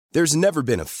There's never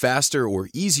been a faster or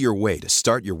easier way to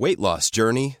start your weight loss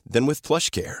journey than with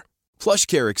PlushCare.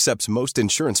 PlushCare accepts most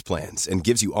insurance plans and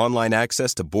gives you online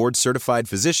access to board-certified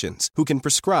physicians who can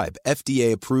prescribe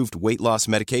FDA-approved weight loss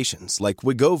medications like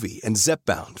Wegovy and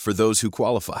Zepbound for those who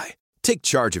qualify. Take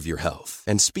charge of your health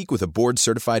and speak with a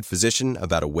board-certified physician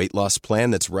about a weight loss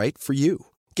plan that's right for you.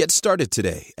 Get started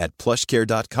today at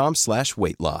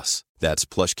plushcare.com/weight-loss. That's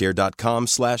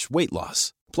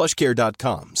plushcare.com/weight-loss.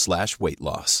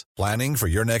 plushcare.com/weight-loss. Planning for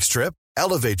your next trip?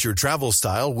 Elevate your travel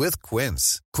style with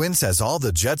Quince. Quince has all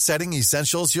the jet-setting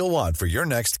essentials you'll want for your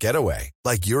next getaway,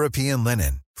 like European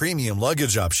linen, premium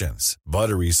luggage options,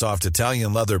 buttery soft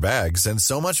Italian leather bags, and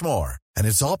so much more. And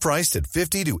it's all priced at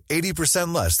 50 to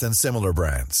 80% less than similar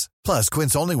brands. Plus,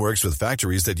 Quince only works with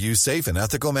factories that use safe and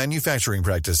ethical manufacturing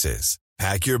practices.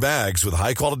 Pack your bags with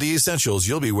high-quality essentials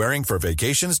you'll be wearing for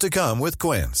vacations to come with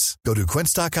Quince. Go to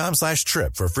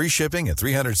quince.com/trip for free shipping and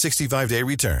 365-day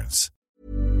returns.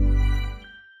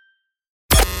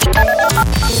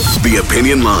 The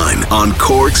Opinion Line on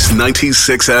Cork's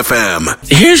 96 FM.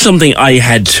 Here's something I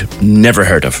had never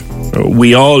heard of.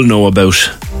 We all know about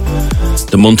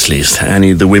the monthlies.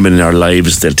 Any of the women in our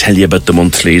lives, they'll tell you about the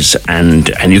monthlies,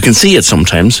 and you can see it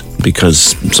sometimes,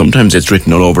 because sometimes it's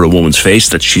written all over a woman's face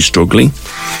that she's struggling.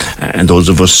 And those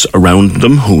of us around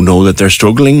them who know that they're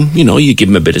struggling, you know, you give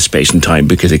them a bit of space and time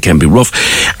because it can be rough.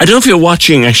 I don't know if you're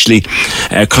watching, actually,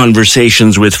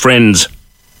 Conversations with Friends.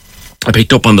 I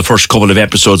picked up on the first couple of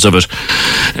episodes of it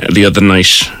the other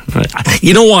night.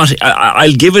 You know what?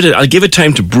 I'll give it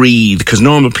time to breathe, because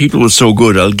normal people were so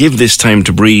good. I'll give this time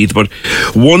to breathe. But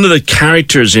one of the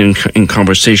characters in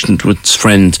Conversation with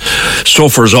Friends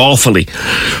suffers awfully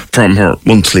from her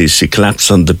monthlies. She collapsed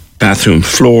on the bathroom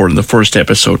floor in the first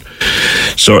episode.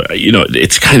 So, you know,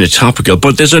 it's kind of topical.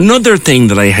 But there's another thing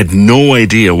that I had no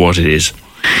idea what it is.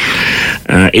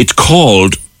 It's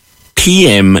called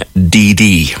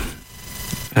PMDD.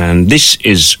 And this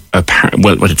is,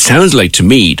 what it sounds like to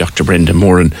me, Dr. Brenda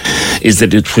Moran, is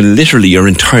that it will literally, your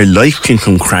entire life can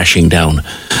come crashing down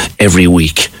every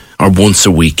week, or once a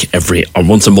week, or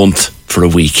once a month for a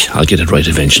week. I'll get it right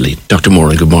eventually. Dr.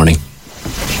 Moran, good morning.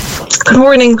 Good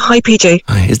morning. Hi, PJ.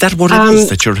 Is that what it is,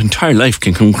 that your entire life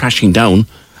can come crashing down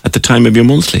at the time of your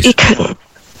monthlies? It can.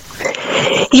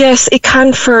 Yes, it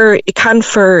can for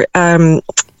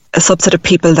a subset of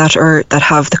people that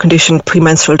have the condition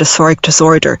premenstrual dysphoric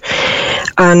disorder.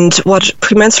 And what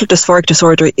premenstrual dysphoric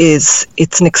disorder is,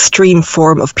 it's an extreme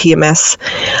form of PMS.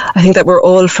 I think that we're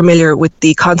all familiar with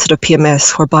the concept of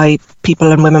PMS, whereby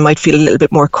people and women might feel a little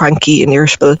bit more cranky and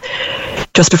irritable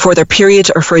just before their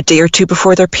period, or for a day or two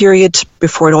before their period,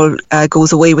 before it all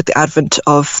goes away with the advent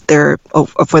of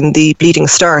when the bleeding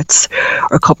starts,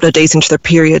 or a couple of days into their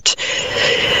period.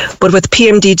 But with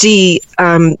PMDD,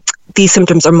 these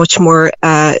symptoms are much more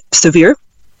severe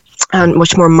and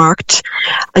much more marked,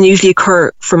 and usually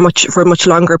occur for a much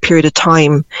longer period of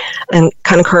time, and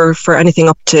can occur for anything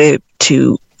up to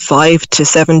 5 to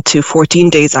 7 to 14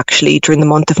 days actually during the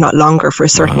month, if not longer, for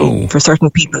certain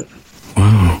people.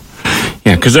 Wow.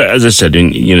 Yeah, because as I said,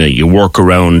 you work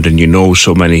around and you know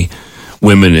so many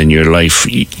women in your life,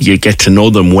 you get to know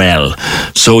them well,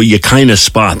 so you kind of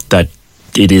spot that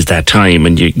it is that time,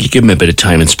 and you give them a bit of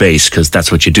time and space, because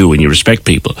that's what you do when you respect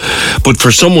people. But for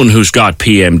someone who's got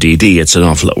PMDD, it's an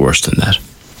awful lot worse than that.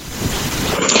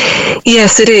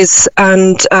 Yes, it is,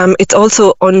 and it's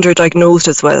also underdiagnosed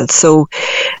as well. So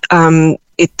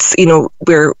it's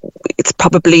it's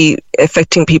probably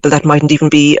affecting people that mightn't even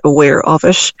be aware of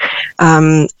it,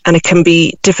 and it can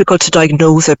be difficult to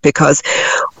diagnose it, because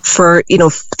for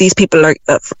these people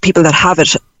people that have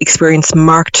it experience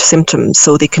marked symptoms.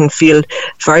 So they can feel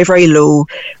very, very low,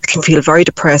 can feel very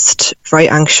depressed, very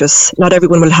anxious. Not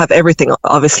everyone will have everything,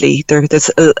 obviously.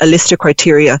 There's a list of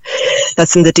criteria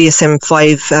that's in the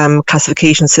DSM-5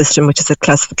 classification system, which is a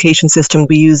classification system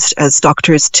we use as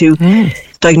doctors to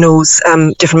diagnose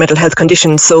different mental health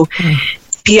conditions. So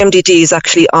PMDD is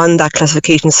actually on that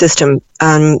classification system.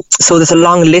 So there's a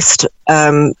long list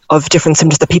of different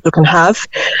symptoms that people can have.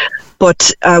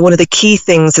 But one of the key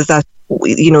things is that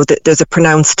there's a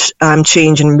pronounced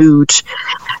change in mood,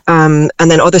 and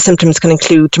then other symptoms can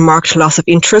include marked loss of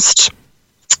interest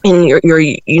in your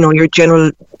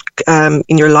general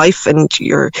in your life and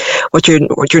what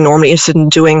you're normally interested in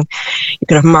doing. You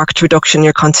can have marked reduction in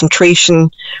your concentration,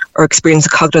 or experience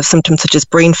cognitive symptoms such as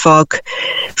brain fog,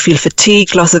 feel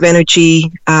fatigue, loss of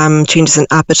energy, changes in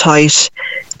appetite,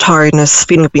 tiredness,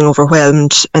 feeling of being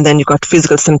overwhelmed, and then you've got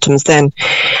physical symptoms then.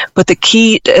 But the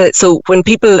key, so when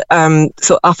people,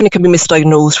 so often it can be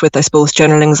misdiagnosed with, I suppose,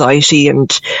 general anxiety and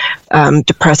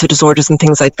depressive disorders and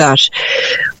things like that.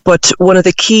 But one of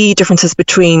the key differences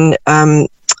between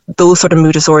those sort of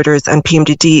mood disorders and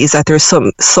PMDD is that there's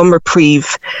some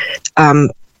reprieve when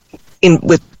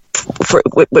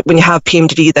you have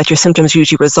PMDD, that your symptoms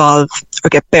usually resolve or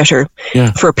get better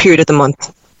for a period of the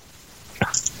month.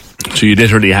 So you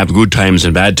literally have good times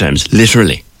and bad times,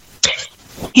 literally.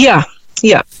 Yeah,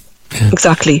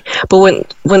 exactly. But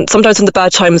when sometimes when the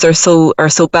bad times are so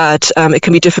bad, it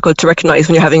can be difficult to recognise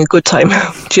when you're having a good time.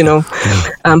 You know.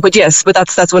 But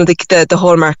that's one of the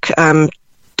hallmark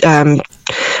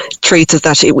traits, is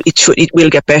that it will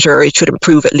get better, or it should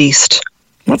improve at least.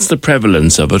 What's the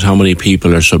prevalence of it? How many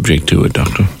people are subject to it,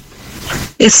 Doctor?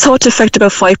 It's thought to affect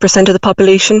about 5% of the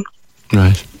population.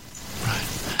 Right.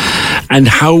 And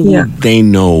how would they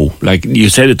know? Like you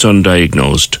said, it's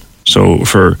undiagnosed. So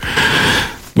for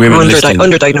women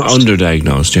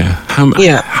underdiagnosed,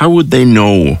 yeah. How would they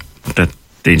know that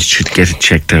they should get it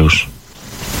checked out?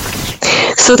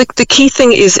 So the key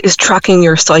thing is tracking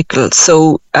your cycle.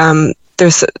 So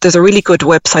there's a really good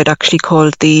website actually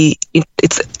called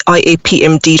it's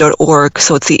IAPMD.org.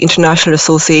 So it's the International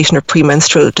Association of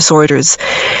Premenstrual Disorders,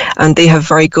 and they have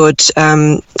very good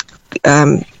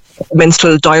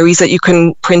menstrual diaries that you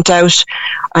can print out,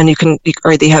 and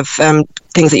they have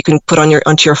things that you can put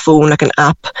onto your phone, like an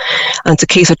app. And it's a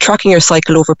case of tracking your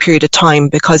cycle over a period of time,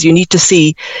 because you need to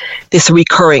see this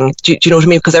recurring. Do you know what I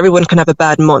mean? Because everyone can have a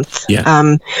bad month.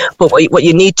 Yeah. But what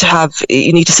you need to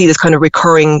see this kind of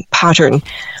recurring pattern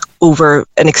over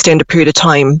an extended period of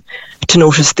time to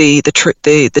notice the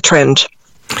trend.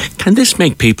 Can this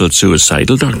make people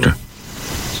suicidal, Doctor?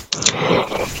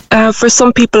 For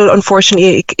some people,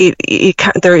 unfortunately,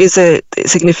 there is a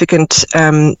significant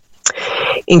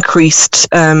increased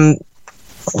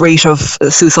rate of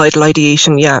suicidal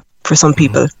ideation, for some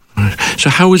people. So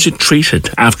how is it treated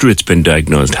after it's been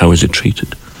diagnosed? How is it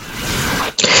treated?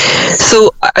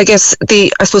 So I guess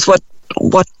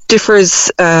what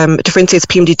differentiates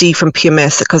PMDD from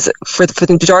PMS, because for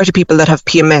the majority of people that have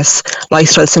PMS,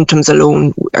 lifestyle symptoms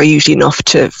alone are usually enough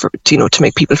to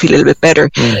make people feel a little bit better.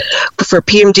 But for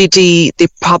PMDD, they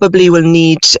probably will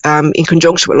need, in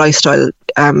conjunction with lifestyle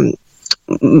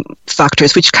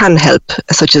factors which can help,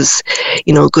 such as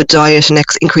good diet and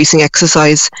increasing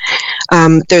exercise.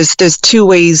 There's two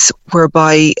ways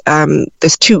whereby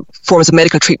there's two forms of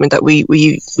medical treatment that we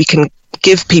can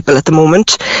give people at the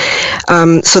moment.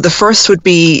 So the first would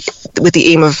be with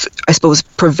the aim of, I suppose,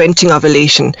 preventing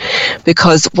ovulation,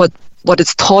 because what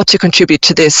is thought to contribute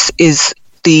to this is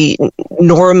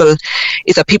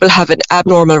that people have an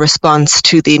abnormal response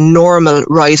to the normal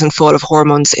rise and fall of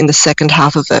hormones in the second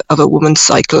half of a woman's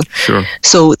cycle. Sure.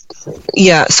 So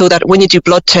that when you do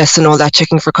blood tests and all that,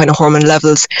 checking for kind of hormone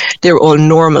levels, they're all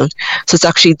normal. So it's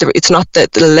actually it's not the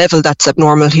level that's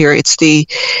abnormal here. It's the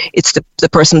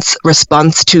person's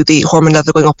response to the hormone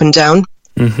level going up and down.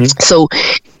 Mm-hmm. So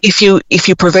if you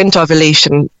prevent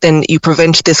ovulation, then you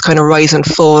prevent this kind of rise and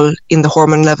fall in the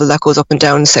hormone level that goes up and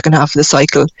down in the second half of the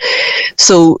cycle.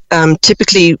 So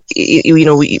typically,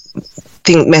 we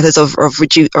think methods of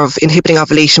inhibiting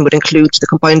ovulation would include the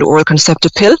combined oral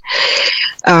contraceptive pill.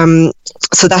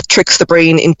 So that tricks the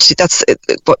brain into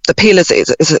what the pill is a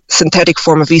synthetic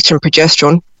form of estrogen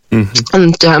progesterone. Mm-hmm.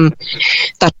 And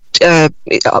that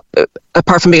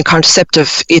apart from being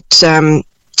contraceptive,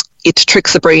 it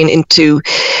tricks the brain into,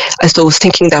 I suppose,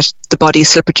 thinking that the body is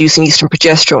still producing estrogen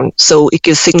progesterone. So it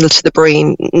gives signal to the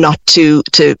brain not to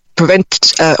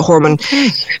prevent hormone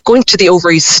going to the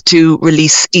ovaries to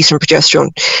release estrogen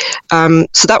progesterone.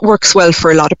 So that works well for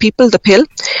a lot of people, the pill.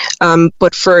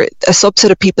 But for a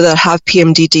subset of people that have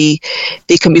PMDD,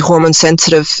 they can be hormone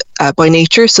sensitive by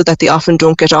nature, so that they often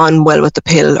don't get on well with the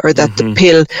pill, or that the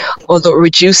pill, although it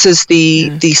reduces the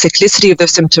cyclicity of their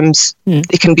symptoms,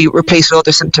 it can be replaced with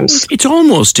other symptoms. It's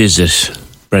almost, is it,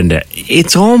 Brenda?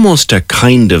 It's almost a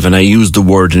kind of, and I use the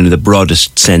word in the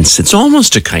broadest sense, it's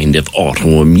almost a kind of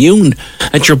autoimmune,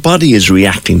 that your body is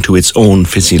reacting to its own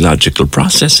physiological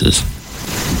processes.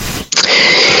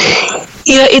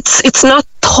 Yeah, it's not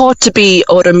thought to be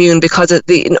autoimmune, because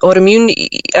in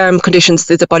autoimmune conditions,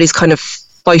 the body's kind of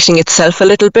fighting itself a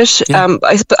little bit. Yeah.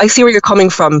 I see where you're coming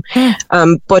from,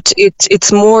 but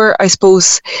it's more, I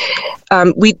suppose.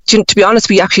 To be honest,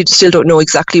 we actually still don't know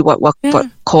exactly what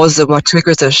causes it, what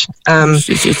triggers it. And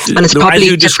it's probably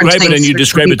you describe it, and you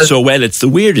describe it so well. It's the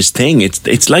weirdest thing.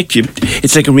 It's like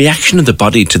a reaction of the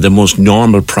body to the most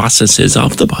normal processes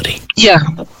of the body. Yeah.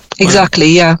 Exactly,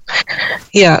 yeah.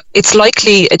 It's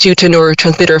likely due to a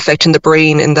neurotransmitter effect in the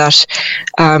brain, in that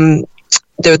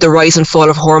the rise and fall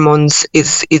of hormones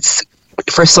is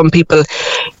for some people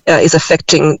is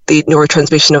affecting the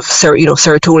neurotransmission of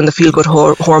serotonin, the feel-good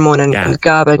hormone, and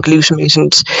GABA and glutamate,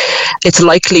 and it's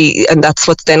likely, and that's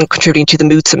what's then contributing to the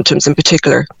mood symptoms in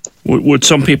particular. Would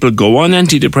some people go on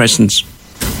antidepressants?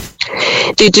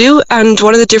 They do, and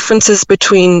one of the differences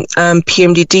between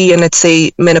PMDD and, let's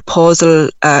say,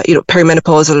 menopausal,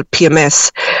 perimenopausal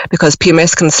PMS, because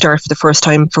PMS can start for the first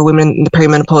time for women in the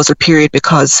perimenopausal period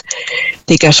because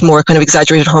they get more kind of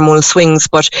exaggerated hormonal swings.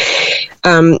 But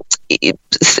in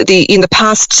the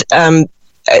past,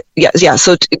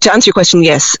 so to answer your question,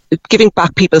 yes, giving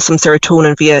back people some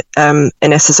serotonin via an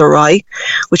SSRI,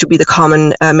 which would be the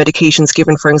common medications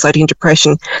given for anxiety and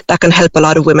depression, that can help a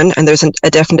lot of women, and there's a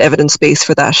definite evidence base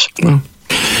for that. Well,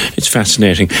 it's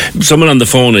fascinating. Someone on the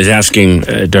phone is asking,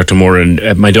 Dr. Moran,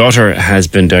 my daughter has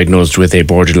been diagnosed with a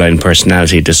borderline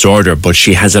personality disorder, but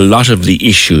she has a lot of the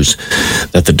issues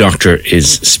that the doctor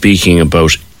is speaking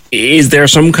about. Is there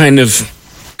some kind of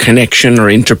connection or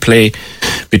interplay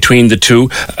between the two?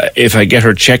 If I get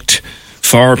her checked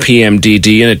for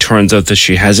PMDD and it turns out that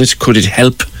she has it, could it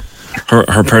help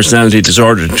her personality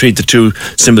disorder to treat the two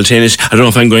simultaneously? I don't know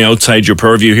if I'm going outside your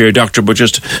purview here, doctor, but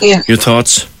just your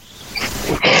thoughts.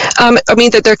 I mean,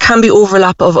 that there can be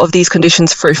overlap of these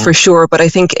conditions for sure, but I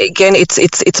think again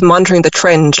it's monitoring the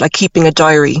trend, like keeping a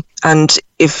diary, and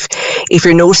if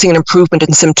you're noticing an improvement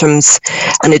in symptoms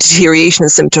and a deterioration in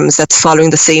symptoms that's following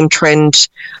the same trend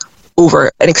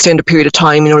over an extended period of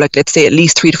time, like let's say at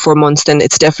least 3 to 4 months, then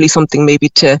it's definitely something maybe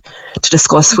to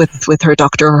discuss with her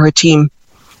doctor or her team.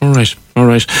 All right.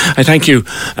 I thank you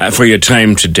for your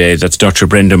time today. That's Dr.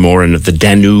 Brenda Moran of the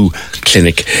Danu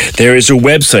Clinic. There is a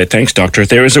website, thanks doctor,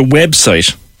 there is a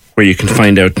website where you can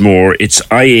find out more. It's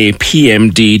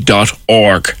iapmd.org.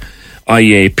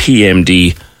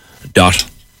 iapmd.org.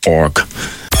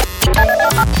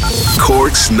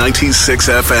 Corks 96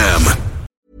 FM.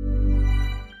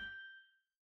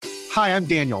 Hi, I'm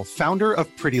Daniel, founder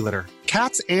of Pretty Litter.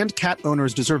 Cats and cat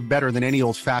owners deserve better than any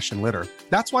old-fashioned litter.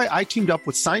 That's why I teamed up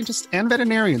with scientists and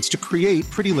veterinarians to create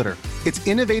Pretty Litter. Its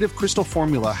innovative crystal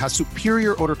formula has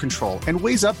superior odor control and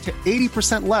weighs up to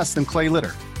 80% less than clay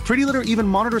litter. Pretty Litter even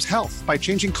monitors health by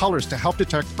changing colors to help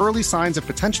detect early signs of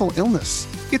potential illness.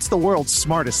 It's the world's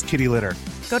smartest kitty litter.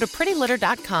 Go to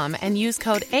prettylitter.com and use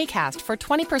code ACAST for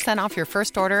 20% off your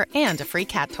first order and a free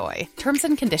cat toy. Terms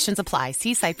and conditions apply.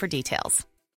 See site for details.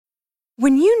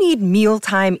 When you need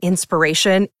mealtime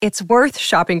inspiration, it's worth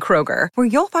shopping Kroger, where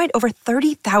you'll find over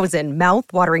 30,000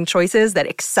 mouth-watering choices that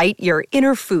excite your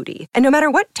inner foodie. And no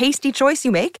matter what tasty choice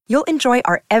you make, you'll enjoy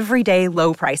our everyday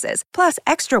low prices, plus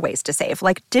extra ways to save,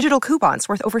 like digital coupons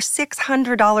worth over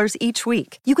 $600 each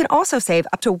week. You can also save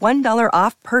up to $1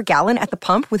 off per gallon at the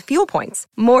pump with fuel points.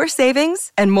 More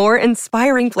savings and more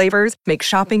inspiring flavors make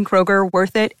shopping Kroger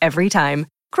worth it every time.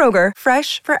 Kroger,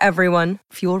 fresh for everyone.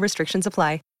 Fuel restrictions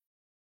apply.